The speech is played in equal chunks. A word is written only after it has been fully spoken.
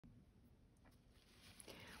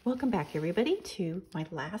Welcome back, everybody, to my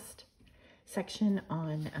last section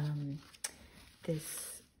on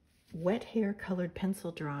this wet hair colored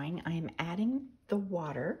pencil drawing. I am adding the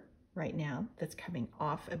water right now that's coming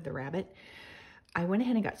off of the rabbit. I went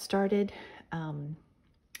ahead and got started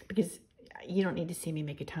because you don't need to see me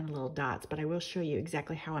make a ton of little dots, but I will show you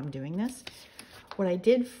exactly how I'm doing this. What I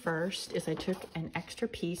did first is I took an extra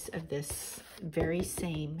piece of this very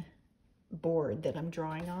same board that I'm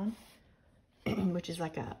drawing on, which is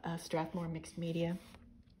like a Strathmore mixed media.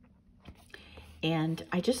 And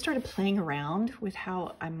I just started playing around with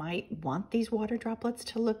how I might want these water droplets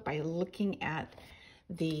to look by looking at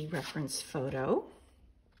the reference photo.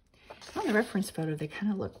 On the reference photo, they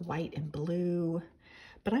kind of look white and blue,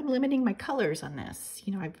 but I'm limiting my colors on this.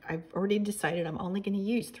 You know, I've already decided I'm only going to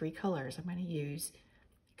use 3 colors. I'm going to use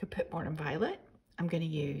Caput Mortuum Violet, I'm going to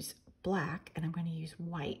use black, and I'm going to use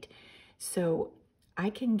white. So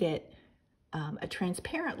I can get a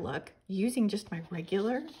transparent look using just my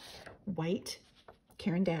regular white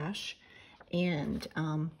Caran D'ache, and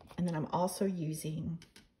then I'm also using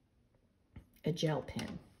a gel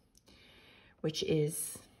pen, which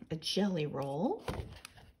is a jelly roll,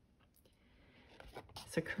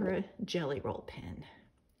 Sakura jelly roll pen,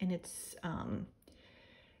 and it's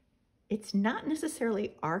not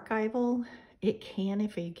necessarily archival. It can,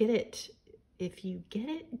 if you get it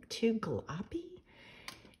too gloppy,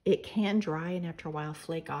 it can dry and after a while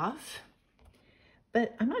flake off.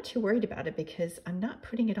 But I'm not too worried about it because I'm not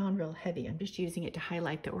putting it on real heavy. I'm just using it to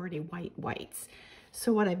highlight the already white whites.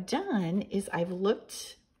 So what I've done is I've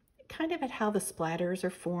looked kind of at how the splatters are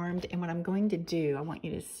formed, and what I'm going to do, I want you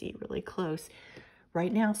to see really close.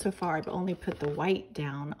 Right now, so far, I've only put the white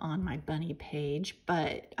down on my bunny page,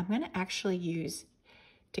 but I'm going to actually use,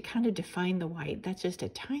 to kind of define the white, that's just a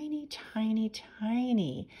tiny, tiny,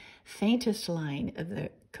 tiny faintest line of the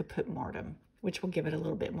Caput Mortuum, which will give it a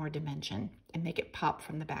little bit more dimension and make it pop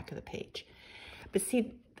from the back of the page. But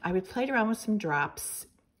see, I played around with some drops,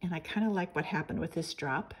 and I kind of like what happened with this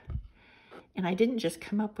drop. And I didn't just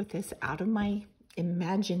come up with this out of my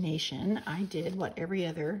imagination. I did what every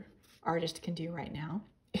other artist can do right now,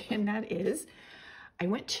 and that is I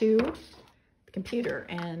went to the computer,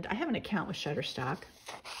 and I have an account with Shutterstock.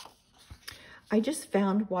 I just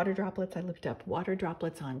found water droplets. I looked up water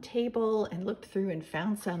droplets on table and looked through and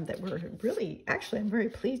found some that were really, actually, I'm very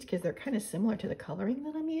pleased because they're kind of similar to the coloring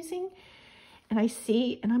that I'm using. And I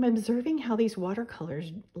see, and I'm observing how these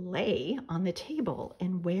watercolors lay on the table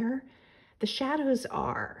and where the shadows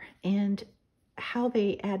are and how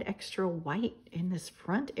they add extra white in this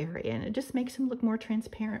front area. And it just makes them look more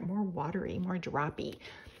transparent, more watery, more droppy.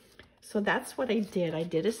 So that's what I did. I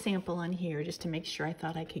did a sample on here just to make sure I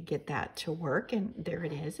thought I could get that to work. And there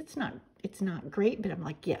it is. It's not great, but I'm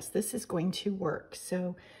like, yes, this is going to work.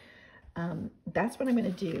 So that's what I'm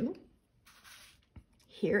going to do.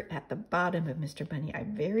 Here at the bottom of Mr. Bunny, I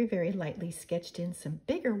very, very lightly sketched in some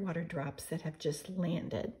bigger water drops that have just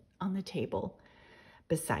landed on the table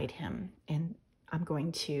beside him. And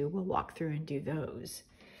we'll walk through and do those.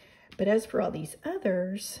 But as for all these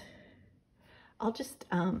others, I'll just,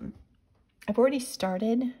 I've already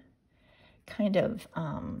started kind of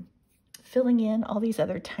filling in all these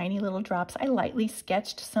other tiny little drops. I lightly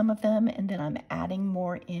sketched some of them, and then I'm adding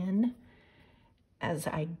more in as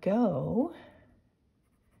I go.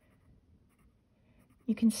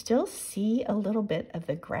 You can still see a little bit of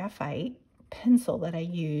the graphite pencil that I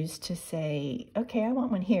use to say, okay, I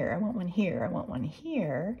want one here, I want one here, I want one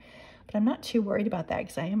here. But I'm not too worried about that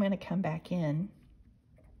because I am going to come back in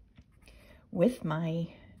with my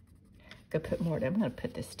Caput Mortuum. I'm going to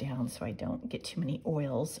put this down so I don't get too many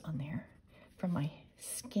oils on there from my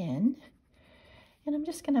skin. And I'm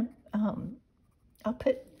just going to, I'll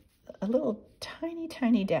put a little tiny,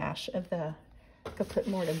 tiny dash of the Caput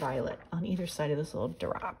Mortuum Violet on either side of those little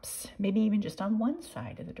drops. Maybe even just on one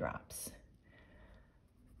side of the drops.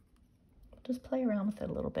 Just play around with it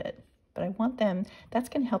a little bit. But I want them, that's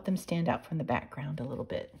going to help them stand out from the background a little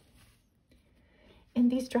bit. And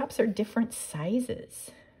these drops are different sizes.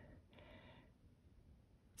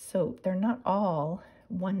 So they're not all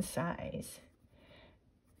one size.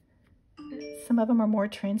 Some of them are more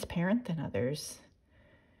transparent than others.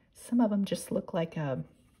 Some of them just look like a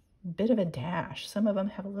bit of a dash. Some of them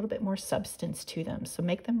have a little bit more substance to them. So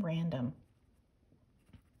make them random.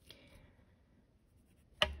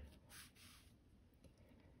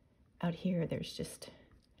 Out here, there's just,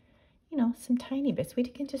 you know, some tiny bits. We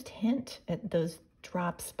can just hint at those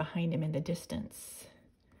drops behind him in the distance.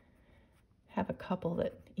 Have a couple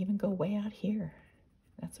that even go way out here.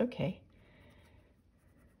 That's okay.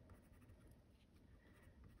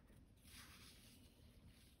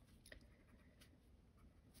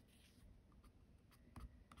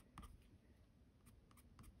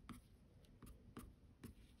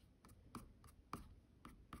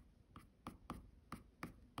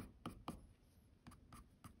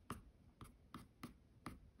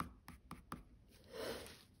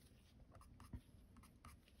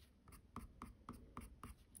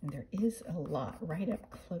 there is a lot right up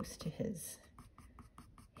close to his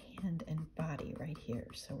hand and body right here.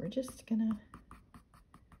 So we're just gonna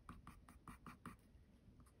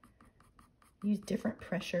use different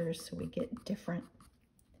pressures so we get different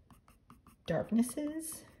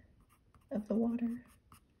darknesses of the water.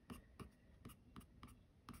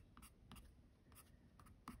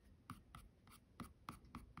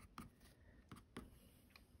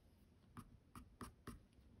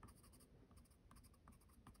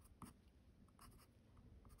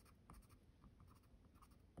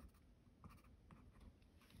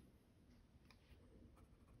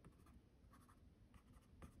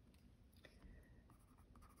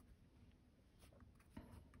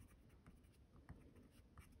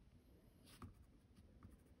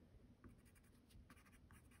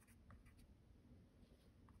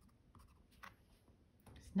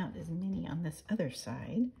 Not as many on this other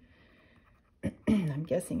side. I'm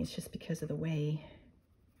guessing it's just because of the way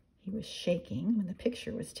he was shaking when the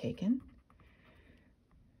picture was taken,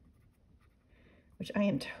 which I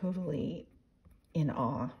am totally in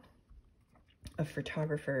awe of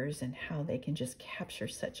photographers and how they can just capture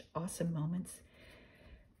such awesome moments.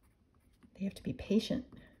 They have to be patient,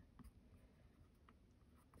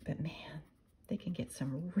 but man, they can get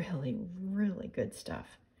some really, really good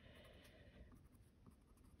stuff.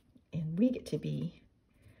 And we get to be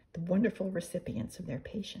the wonderful recipients of their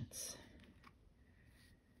patience.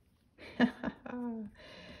 How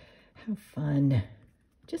fun.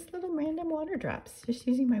 Just little random water drops. Just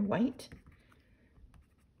using my white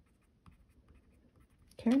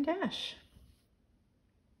Caran d'Ache.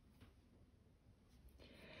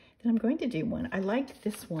 Then I'm going to do one. I liked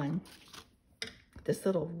this one, this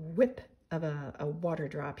little whip of a water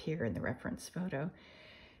drop here in the reference photo.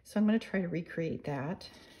 So I'm going to try to recreate that.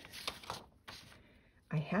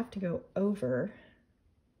 I have to go over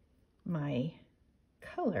my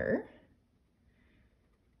color.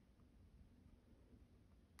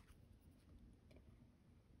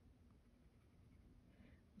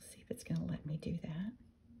 We'll see if it's going to let me do that.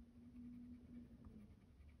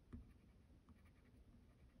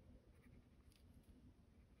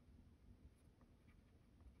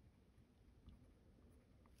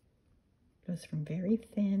 Goes from very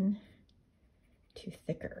thin to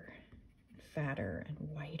thicker, fatter, and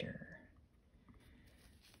whiter.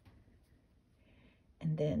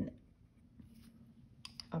 And then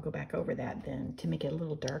I'll go back over that then to make it a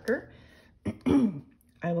little darker.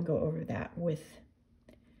 I will go over that with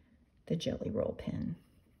the Jelly Roll pen,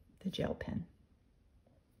 the gel pen.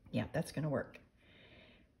 Yeah, that's going to work.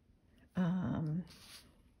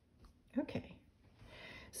 Okay.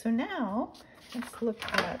 So now let's look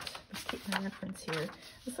at, let's keep my reference here.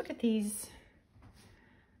 Let's look at these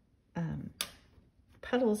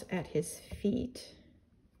puddles at his feet.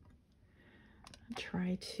 I'll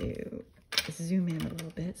try to zoom in a little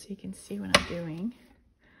bit so you can see what I'm doing.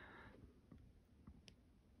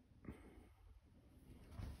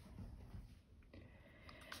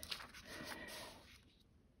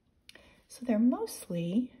 So they're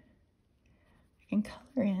mostly, I can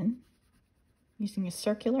color in using a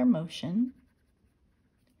circular motion,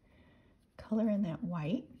 color in that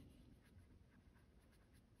white.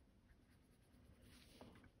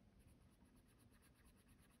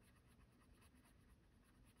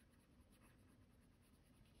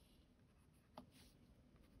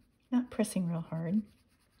 Not pressing real hard.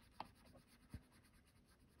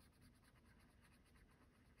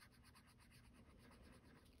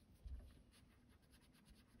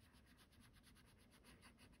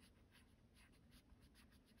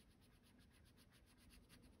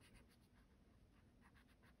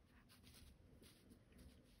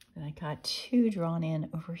 And I got two drawn in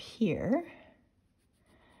over here.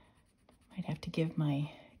 Might have to give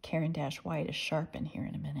my Caran d'Ache White a sharpen here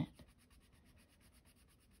in a minute.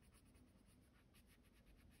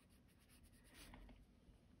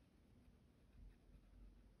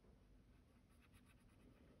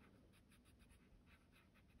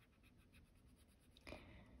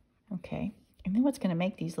 Okay, and then what's going to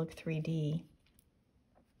make these look 3D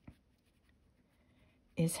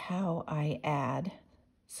is how I add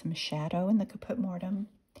some shadow in the Caput mortuum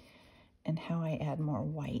and how I add more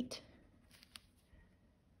white.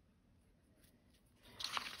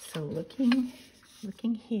 So looking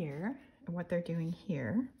here at what they're doing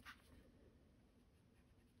here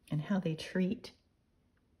and how they treat,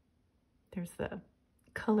 there's the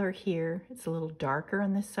color here. It's a little darker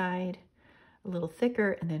on this side, a little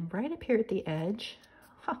thicker, and then right up here at the edge,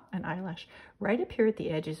 an eyelash, right up here at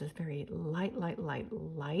the edge is this very light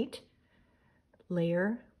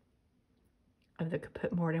layer of the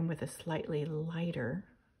Caput mortuum with a slightly lighter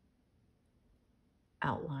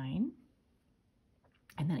outline.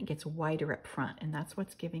 And then it gets wider up front, and that's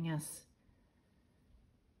what's giving us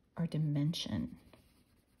our dimension.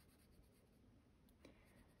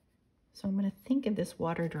 So I'm going to think of this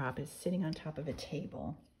water drop as sitting on top of a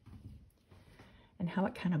table and how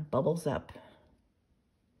it kind of bubbles up.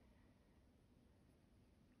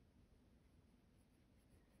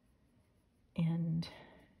 And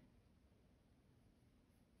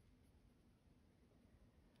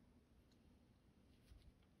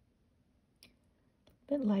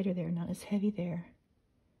a bit lighter there, not as heavy there.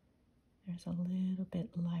 There's a little bit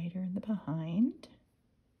lighter in the behind.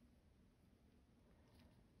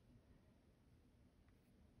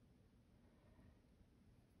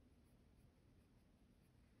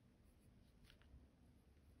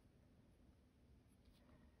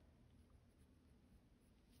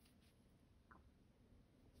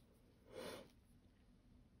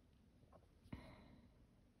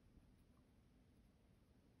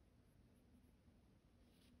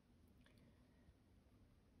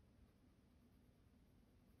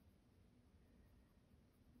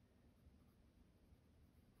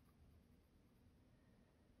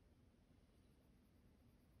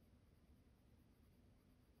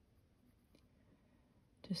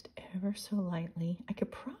 Just ever so lightly. I could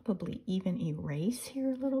probably even erase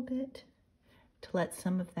here a little bit to let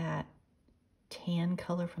some of that tan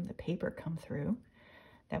color from the paper come through.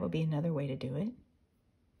 That would be another way to do it.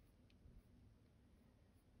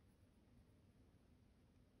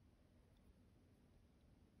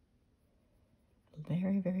 A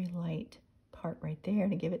very, very light part right there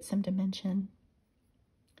to give it some dimension.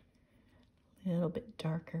 A little bit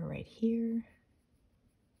darker right here.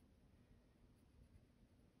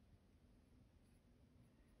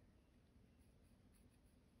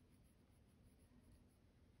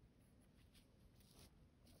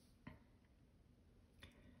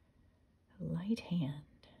 Light hand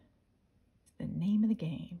is the name of the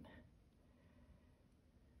game.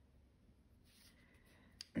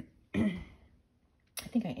 I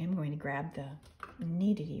think I am going to grab the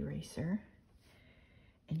kneaded eraser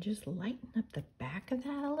and just lighten up the back of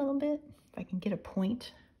that a little bit. If I can get a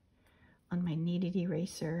point on my kneaded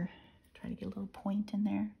eraser, try to get a little point in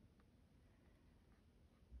there.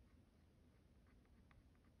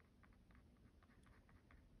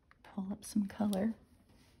 Pull up some color.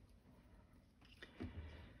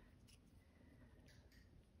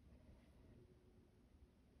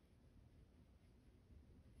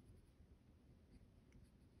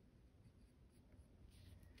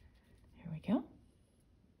 Go.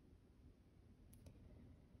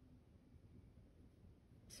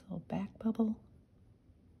 This little back bubble.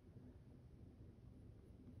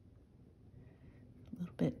 A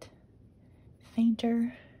little bit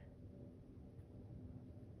fainter.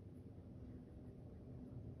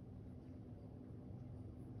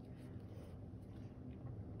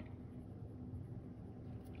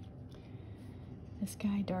 This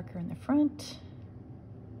guy darker in the front.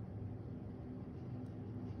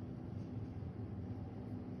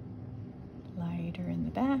 Lighter in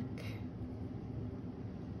the back.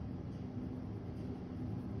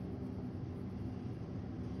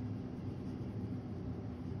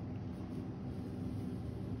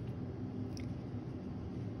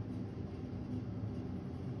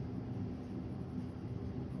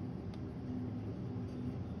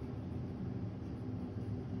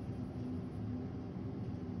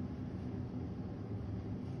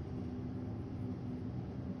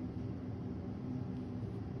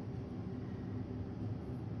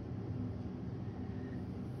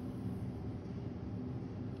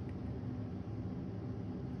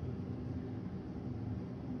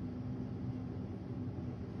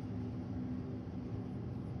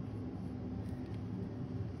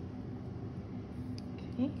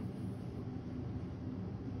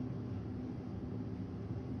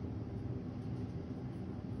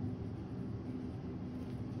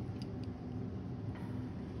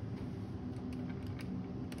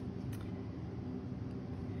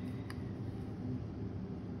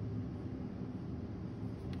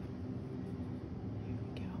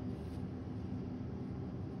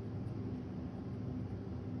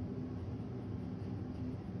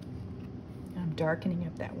 Darkening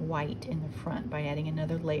up that white in the front by adding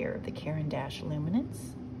another layer of the Caran D'ache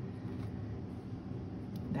Luminance.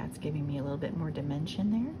 That's giving me a little bit more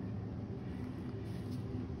dimension there.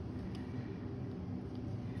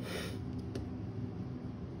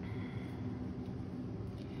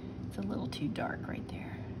 It's a little too dark right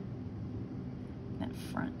there, that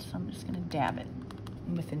front, so I'm just going to dab it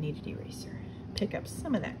with the kneaded eraser. Pick up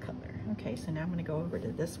some of that color. Okay, so now I'm going to go over to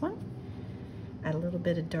this one. Add a little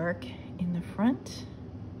bit of dark in the front.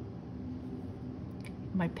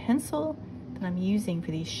 my pencil that I'm using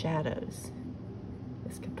for these shadows,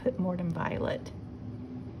 this Caput Mortuum Violet,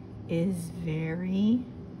 is very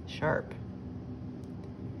sharp.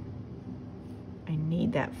 I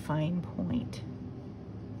need that fine point.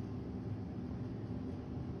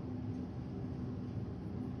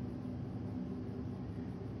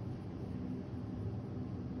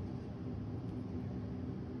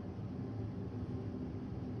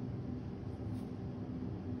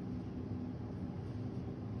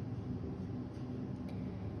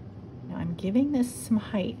 Now I'm giving this some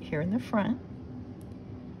height here in the front.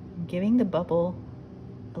 I'm giving the bubble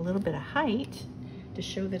a little bit of height to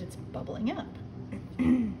show that it's bubbling up.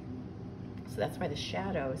 So that's why the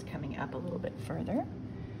shadow is coming up a little bit further.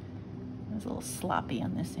 It was a little sloppy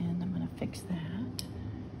on this end. I'm going to fix that.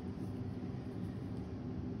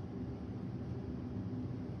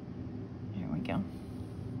 There we go.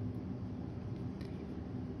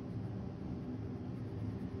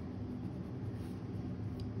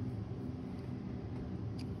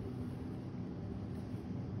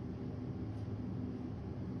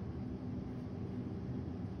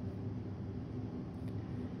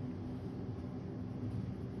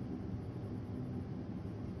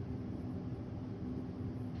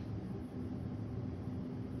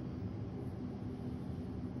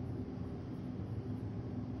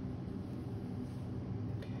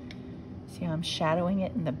 See how I'm shadowing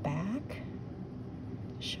it in the back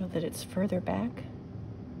to show that it's further back.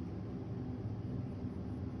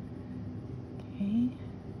 Okay,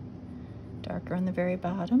 darker on the very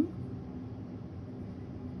bottom,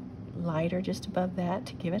 lighter just above that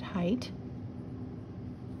to give it height.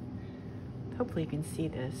 Hopefully you can see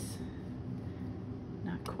this.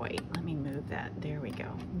 Not quite. Let me move that. There we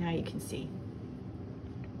go. Now you can see.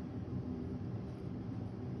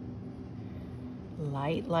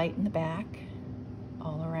 Light in the back,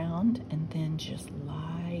 all around, and then just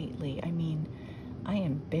lightly. I mean, I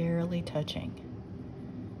am barely touching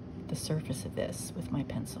the surface of this with my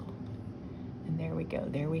pencil. And there we go.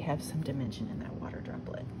 There we have some dimension in that water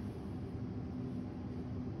droplet.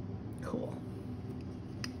 Cool.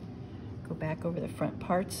 Go back over the front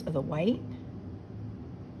parts of the white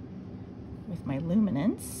with my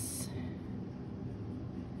luminance,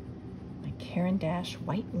 my Caran D'ache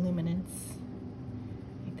White Luminance.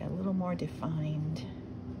 A little more defined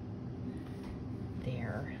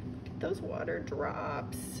there. Look at those water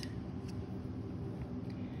drops.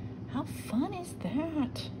 How fun is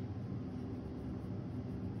that?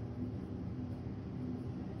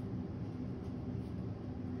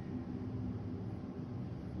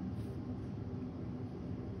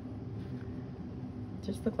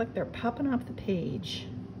 Just look like they're popping off the page.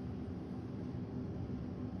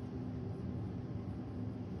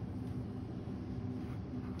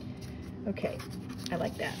 Okay, I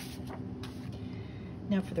like that.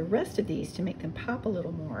 Now for the rest of these, to make them pop a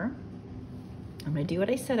little more, I'm going to do what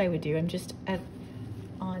I said I would do. I'm just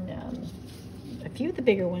on a few of the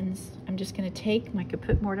bigger ones, I'm just going to take my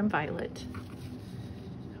Caput Mortuum Violet.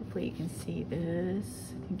 Hopefully you can see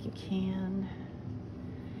this. I think you can.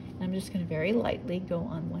 And I'm just going to very lightly go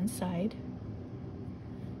on one side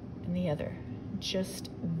and the other.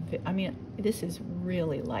 I mean, this is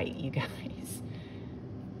really light, you guys.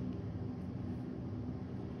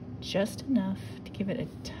 Just enough to give it a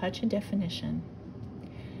touch of definition.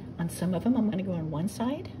 On some of them, I'm going to go on one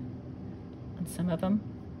side. On some of them,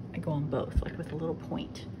 I go on both, like with a little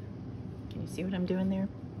point. Can you see what I'm doing there?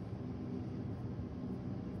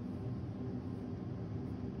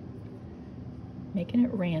 Making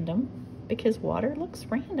it random, because water looks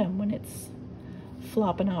random when it's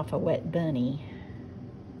flopping off a wet bunny.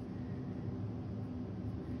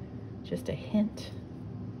 Just a hint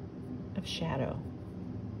of shadow.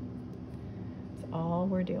 That's all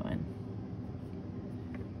we're doing.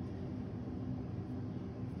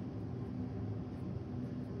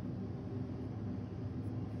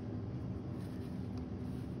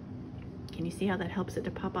 Can you see how that helps it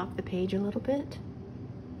to pop off the page a little bit?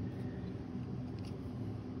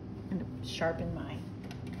 I'm going to sharpen my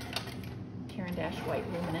Caran D'ache White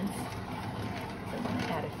Luminance. So I'm going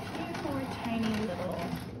to add a few more tiny little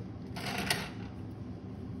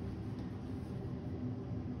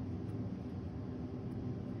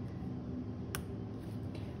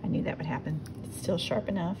I knew that would happen. It's still sharp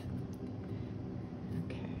enough.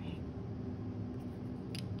 Okay.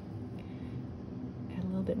 Add a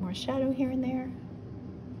little bit more shadow here and there.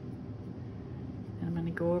 And I'm going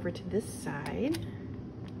to go over to this side.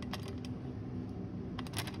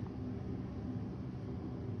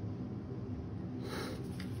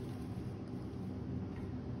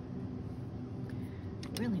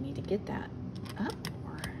 Really need to get that up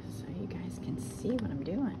more so you guys can see what I'm doing.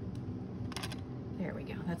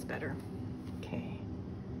 that's better. Okay.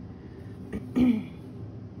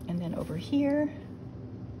 And then over here,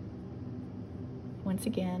 once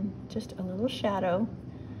again, just a little shadow,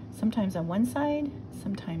 sometimes on one side,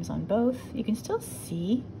 sometimes on both. You can still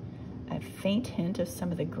see a faint hint of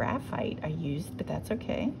some of the graphite I used, but that's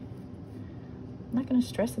okay. I'm not going to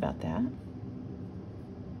stress about that.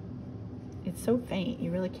 It's so faint,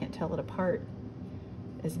 you really can't tell it apart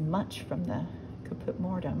as much from the Caput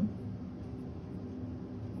mortuum.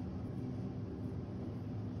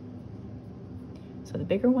 So the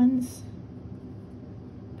bigger ones,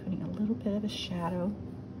 putting a little bit of a shadow.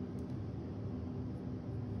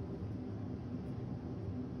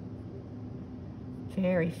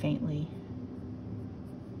 Very faintly.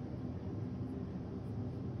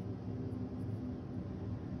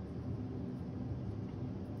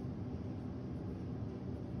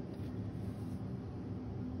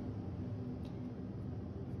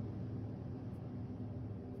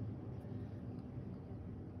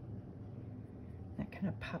 That kind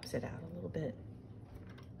of pops it out a little bit.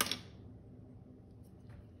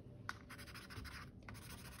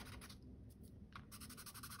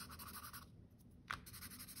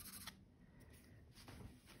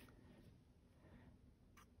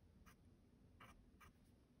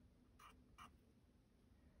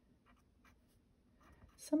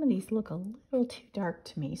 Some of these look a little too dark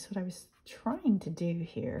to me, so what I was trying to do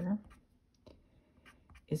here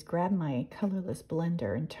is grab my colorless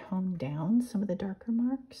blender and tone down some of the darker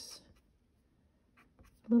marks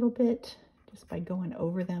a little bit, just by going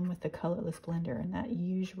over them with the colorless blender, and that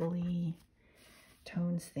usually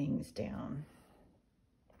tones things down.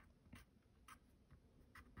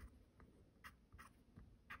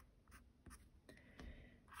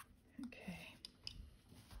 Okay.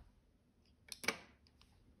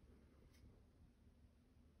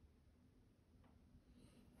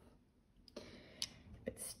 If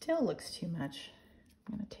it still looks too much,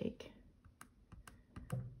 I'm going to take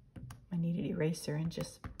my kneaded eraser and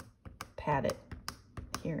just pat it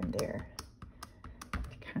here and there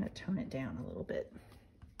to kind of tone it down a little bit.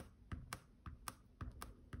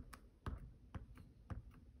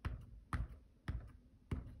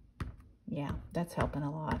 Yeah, that's helping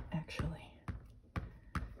a lot, actually.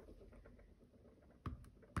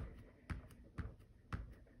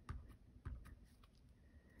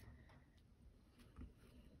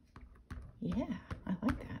 Yeah, I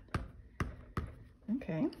like that.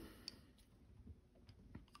 Okay.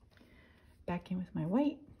 Back in with my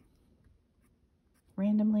white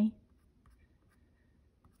randomly.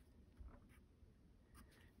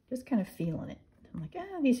 Just kind of feeling it. I'm like,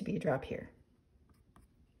 ah, needs to be a drop here.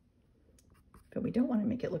 But we don't want to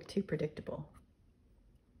make it look too predictable.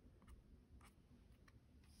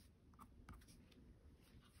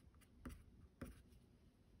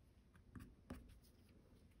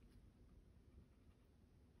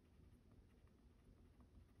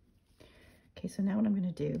 Okay, so now what I'm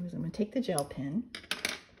going to do is I'm going to take the gel pen.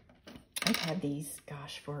 I've had these,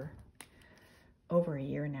 gosh, for over a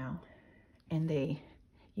year now. And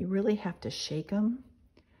you really have to shake them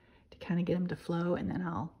to kind of get them to flow. And then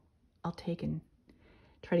I'll take and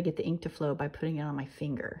try to get the ink to flow by putting it on my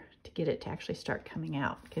finger to get it to actually start coming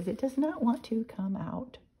out, because it does not want to come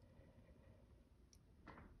out.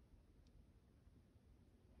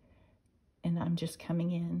 And I'm just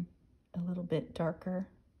coming in a little bit darker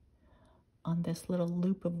on this little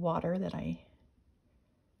loop of water that I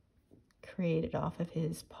created off of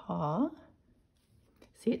his paw.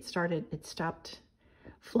 See, it stopped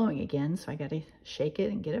flowing again, so I got to shake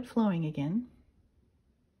it and get it flowing again.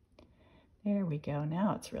 There we go.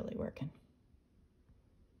 Now it's really working.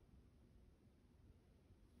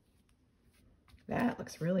 That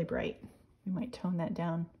looks really bright. We might tone that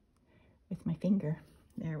down with my finger.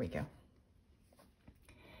 There we go.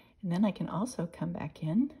 And then I can also come back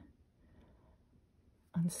in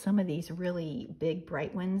on some of these really big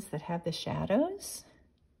bright ones that have the shadows.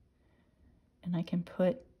 And I can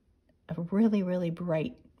put a really, really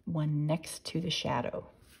bright one next to the shadow.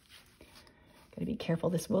 Gotta be careful,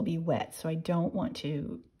 this will be wet, so I don't want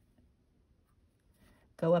to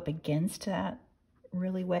go up against that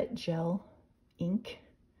really wet gel ink.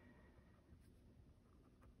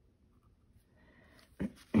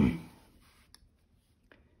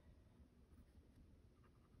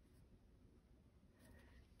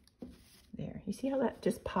 There, you see how that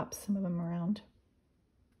just pops some of them around?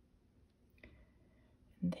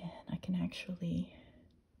 And then I can actually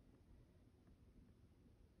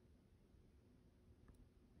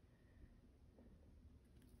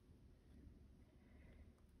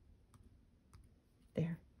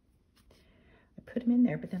there. I put them in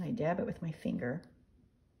there, but then I dab it with my finger.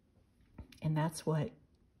 And that's what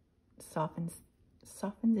softens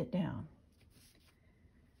it down.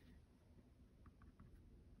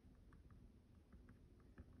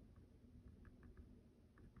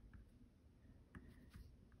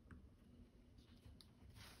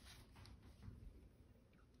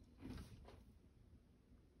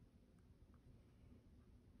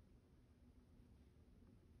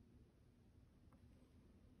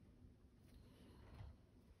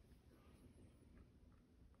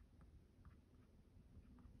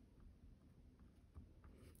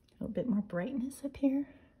 A little bit more brightness up here.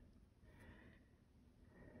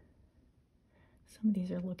 Some of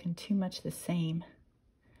these are looking too much the same.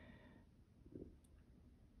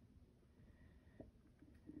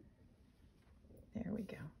 There we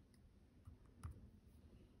go.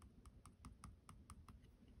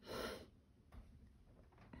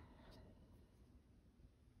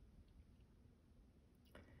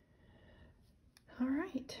 All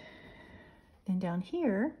right. Then down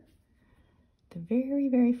here, the very,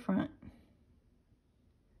 very front,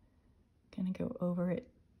 gonna go over it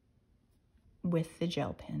with the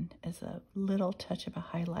gel pen as a little touch of a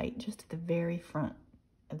highlight just at the very front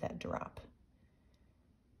of that drop.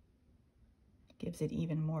 Gives it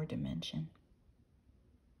even more dimension.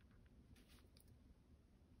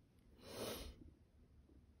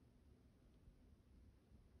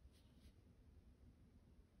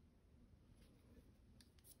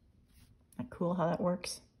 Isn't that cool how that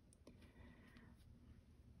works?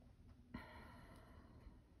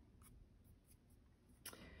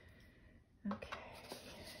 Okay.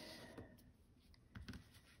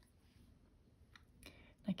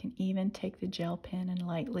 I can even take the gel pen and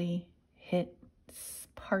lightly hit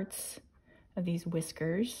parts of these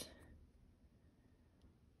whiskers.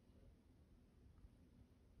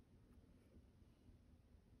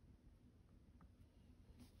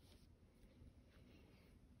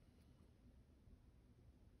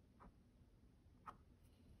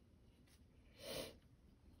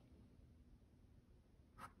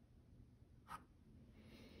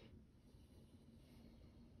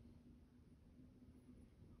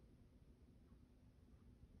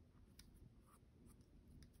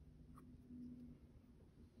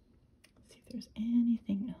 There's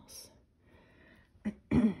anything else.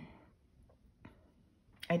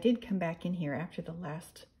 I did come back in here after the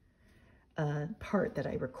last part that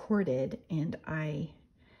I recorded, and I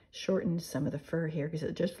shortened some of the fur here because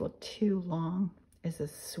it just looked too long as a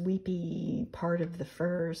sweepy part of the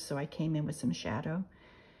fur. So I came in with some shadow,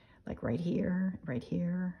 like right here,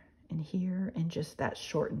 and here, and just that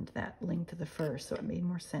shortened that length of the fur, so it made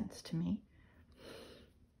more sense to me.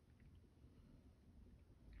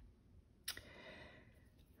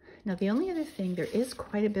 Now, the only other thing, there is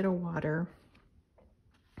quite a bit of water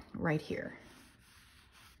right here.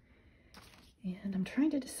 And I'm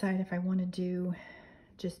trying to decide if I want to do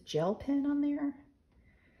just gel pen on there.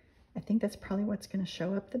 I think that's probably what's going to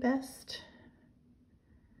show up the best.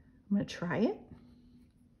 I'm going to try it.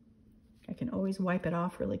 I can always wipe it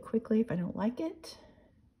off really quickly if I don't like it.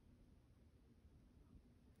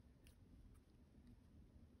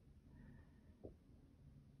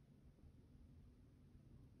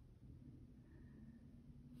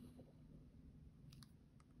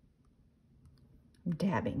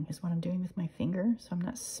 Dabbing is what I'm doing with my finger, so I'm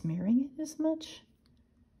not smearing it as much.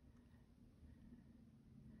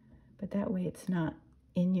 But that way it's not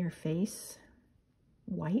in your face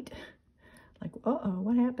white. Like, uh-oh,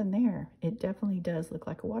 what happened there? It definitely does look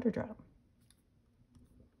like a water drop.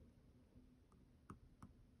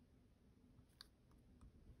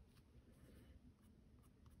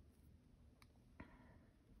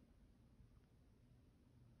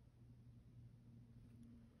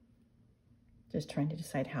 Just trying to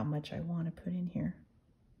decide how much I want to put in here.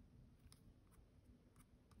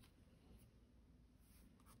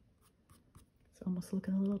 It's almost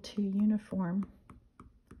looking a little too uniform.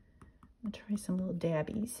 I'm gonna try some little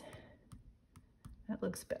dabbies. That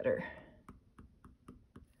looks better.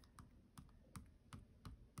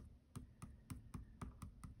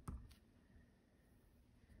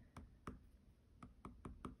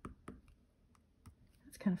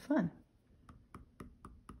 That's kind of fun.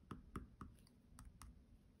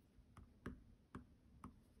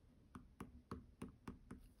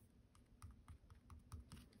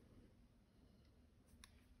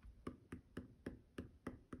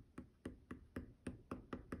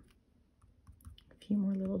 Few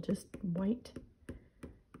more little just white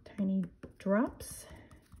tiny drops.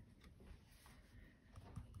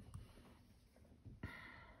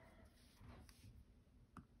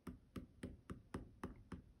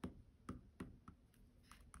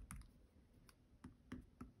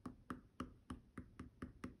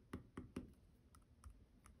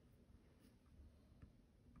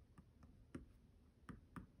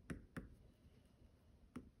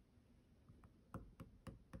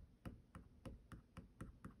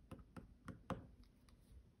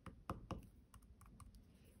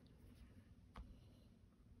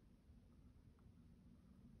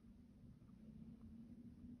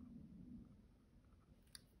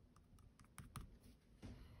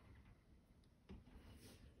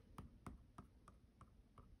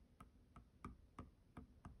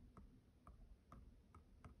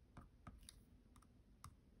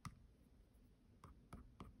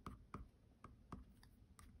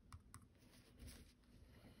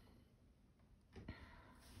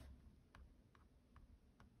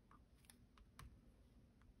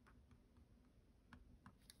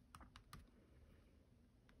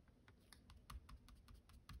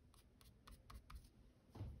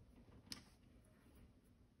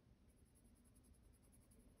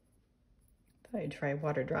 thought I'd try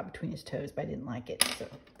water drop between his toes, but I didn't like it. So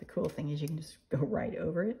the cool thing is you can just go right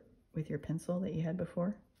over it with your pencil that you had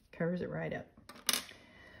before. Covers it right up.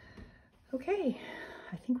 Okay,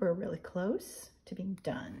 I think we're really close to being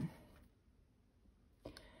done.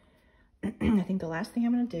 I think the last thing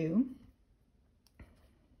I'm going to do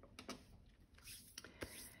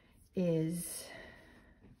is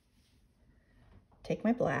take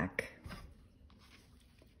my black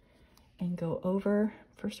and go over.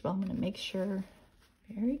 First of all, I'm going to make sure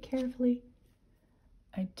very carefully.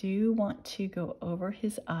 I do want to go over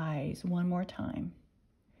his eyes one more time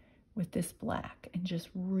with this black and just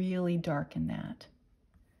really darken that.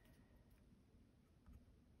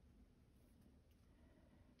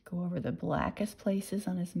 Go over the blackest places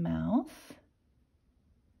on his mouth.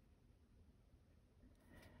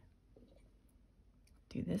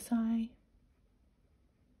 Do this eye.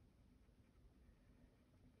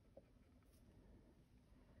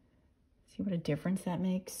 See what a difference that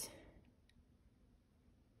makes?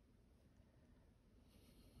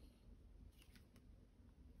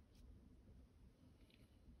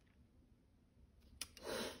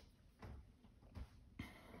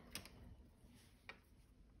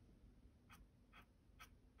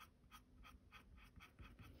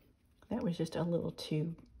 That was just a little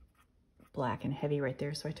too black and heavy right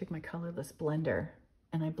there, so I took my colorless blender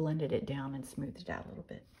and I blended it down and smoothed it out a little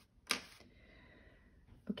bit.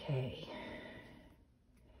 Okay,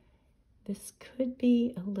 this could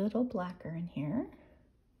be a little blacker in here.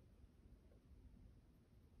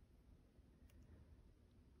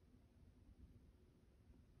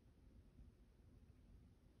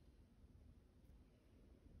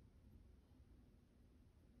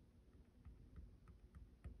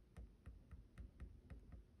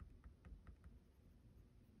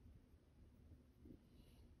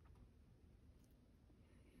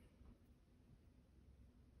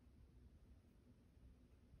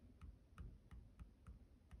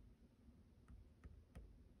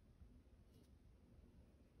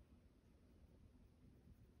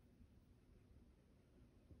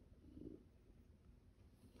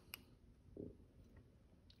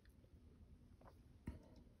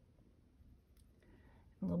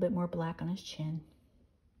 A little bit more black on his chin.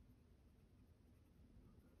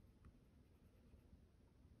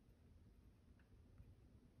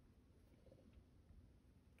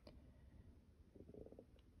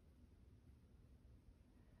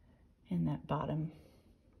 And that bottom,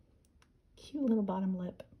 cute little bottom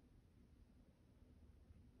lip.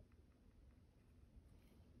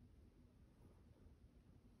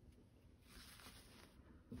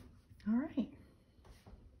 All right.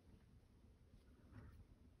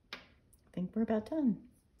 I think we're about done.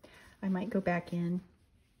 I might go back in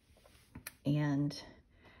and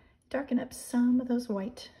darken up some of those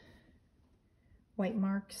white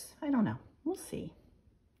marks. I don't know. We'll see.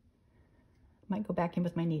 Might go back in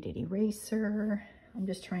with my kneaded eraser. I'm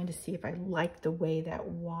just trying to see if I like the way that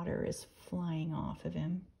water is flying off of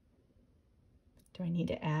him. Do I need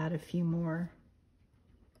to add a few more,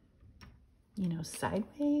 you know,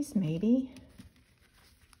 sideways, maybe?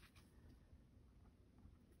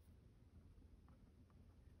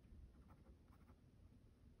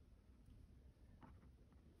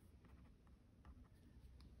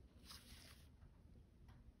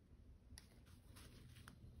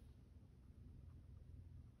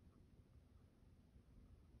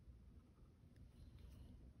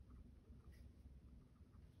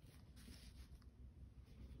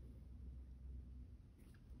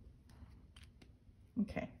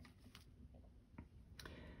 Okay.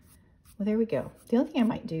 Well, there we go. The other thing I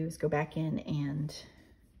might do is go back in and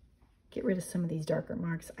get rid of some of these darker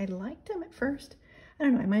marks. I liked them at first. I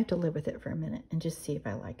don't know, I might have to live with it for a minute and just see if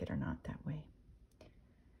I like it or not that way.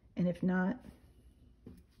 And if not,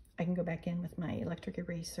 I can go back in with my electric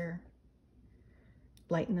eraser,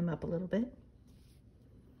 lighten them up a little bit.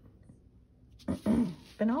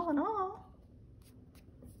 But all in all,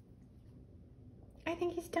 I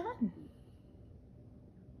think he's done.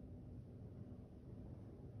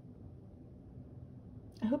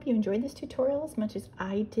 I hope you enjoyed this tutorial as much as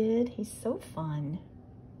I did. He's so fun.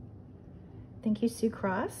 Thank you, Sue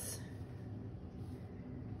Cross,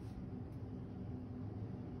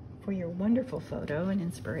 for your wonderful photo and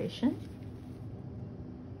inspiration.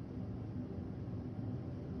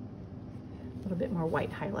 A little bit more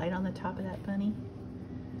white highlight on the top of that bunny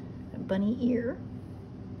ear.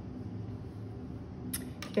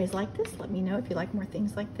 If you guys like this, let me know if you like more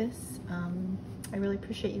things like this. I really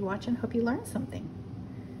appreciate you watching. Hope you learned something.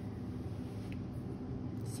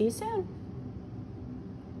 See you soon.